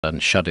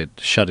and shut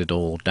it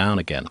all down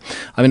again.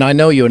 I mean, I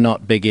know you're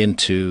not big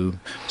into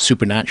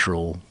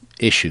supernatural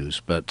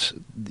issues, but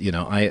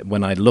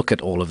when I look at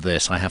all of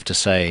this, I have to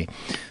say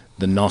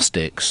the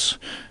Gnostics,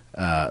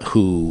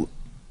 who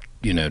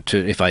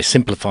if I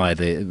simplify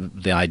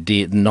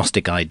the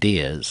Gnostic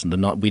ideas,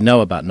 we know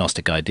about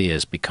Gnostic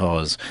ideas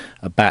because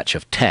a batch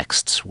of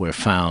texts were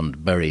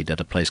found buried at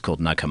a place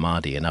called Nag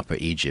Hammadi in Upper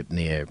Egypt,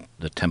 near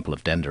the Temple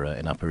of Dendera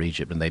in Upper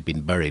Egypt, and they've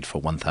been buried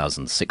for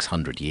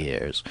 1,600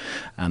 years,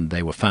 and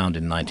they were found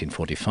in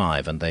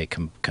 1945, and they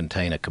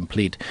contain a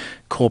complete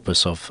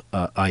corpus of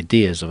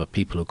ideas of a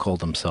people who call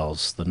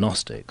themselves the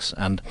Gnostics,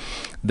 and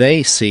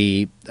they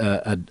see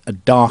a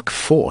dark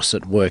force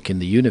at work in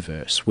the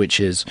universe, which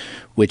is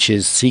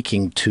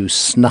seeking to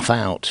snuff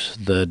out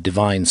the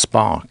divine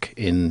spark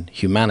in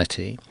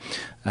humanity,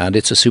 and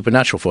it's a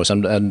supernatural force.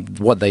 And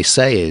what they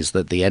say is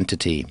that the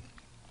entity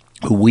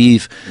who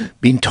we've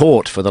been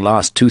taught for the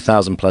last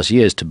 2,000 plus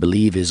years to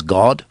believe is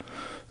God,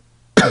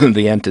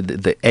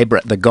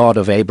 the God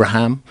of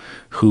Abraham,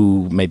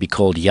 who may be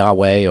called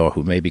Yahweh or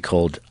who may be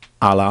called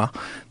Allah,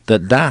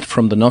 that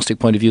from the Gnostic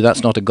point of view,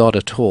 that's not a god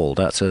at all.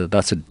 That's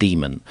a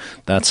demon.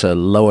 That's a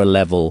lower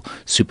level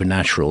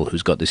supernatural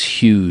who's got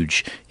this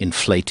huge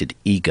inflated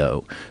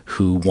ego,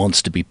 who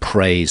wants to be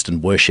praised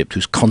and worshipped,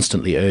 who's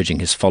constantly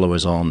urging his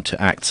followers on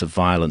to acts of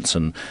violence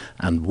and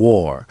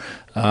war.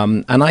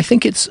 And I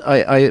think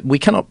we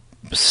cannot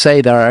say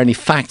there are any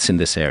facts in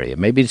this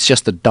area.Maybe it's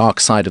just the dark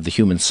side of the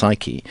human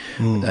psyche,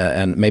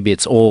 and maybe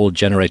it's all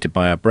generated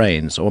by our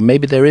brains, or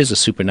maybe there is a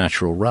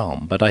supernatural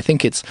realm. But I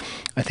think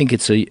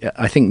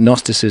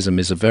Gnosticism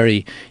is a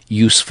very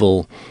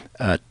useful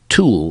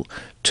tool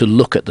to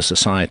look at the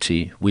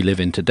society we live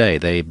in today.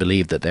 They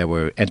believed that there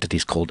were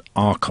entities called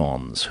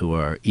archons, who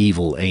are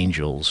evil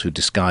angels who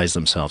disguise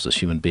themselves as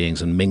human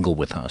beings and mingle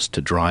with us to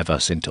drive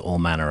us into all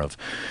manner of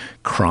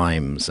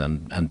crimes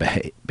and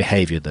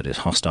behavior that is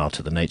hostile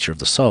to the nature of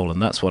the soul.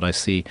 And that's what I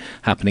see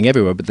happening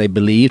everywhere. But they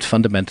believed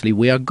fundamentally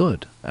we are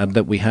good, and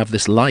that we have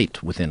this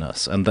light within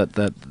us, and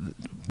that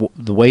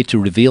the way to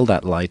reveal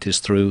that light is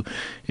through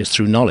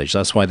knowledge.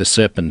 That's why the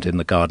serpent in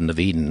the Garden of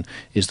Eden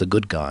is the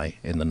good guy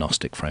in the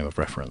Gnostic frame of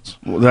reference.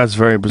 Well, that's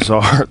very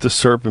bizarre, the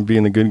serpent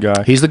being the good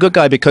guy. He's the good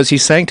guy because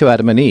he's saying to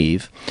Adam and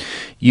Eve,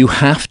 you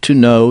have to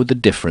know the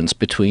difference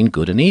between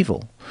good and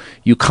evil.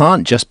 You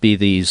can't just be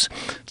these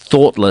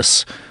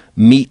thoughtless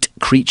meat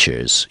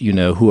creatures,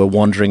 who are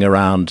wandering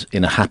around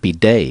in a happy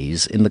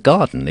daze in the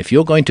garden. If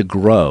you're going to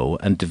grow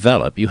and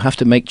develop, you have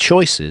to make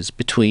choices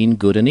between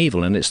good and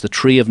evil. And it's the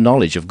tree of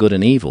knowledge of good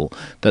and evil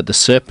that the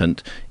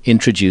serpent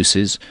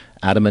introduces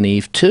Adam and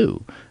Eve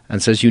to,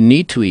 and says you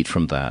need to eat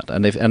from that.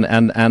 And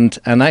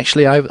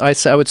actually,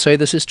 I would say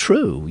this is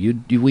true.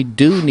 We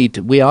do need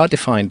to. We are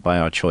defined by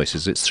our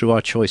choices. It's through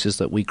our choices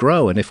that we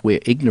grow. And if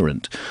we're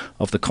ignorant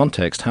of the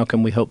context, how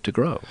can we hope to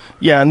grow?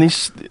 Yeah, and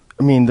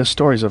the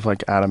stories of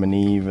like Adam and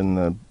Eve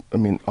and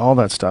all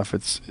that stuff,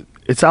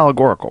 it's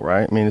allegorical,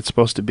 right? I mean, it's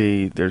supposed to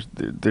be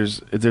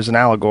there's an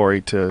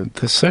allegory to.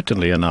 There's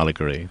certainly an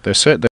allegory.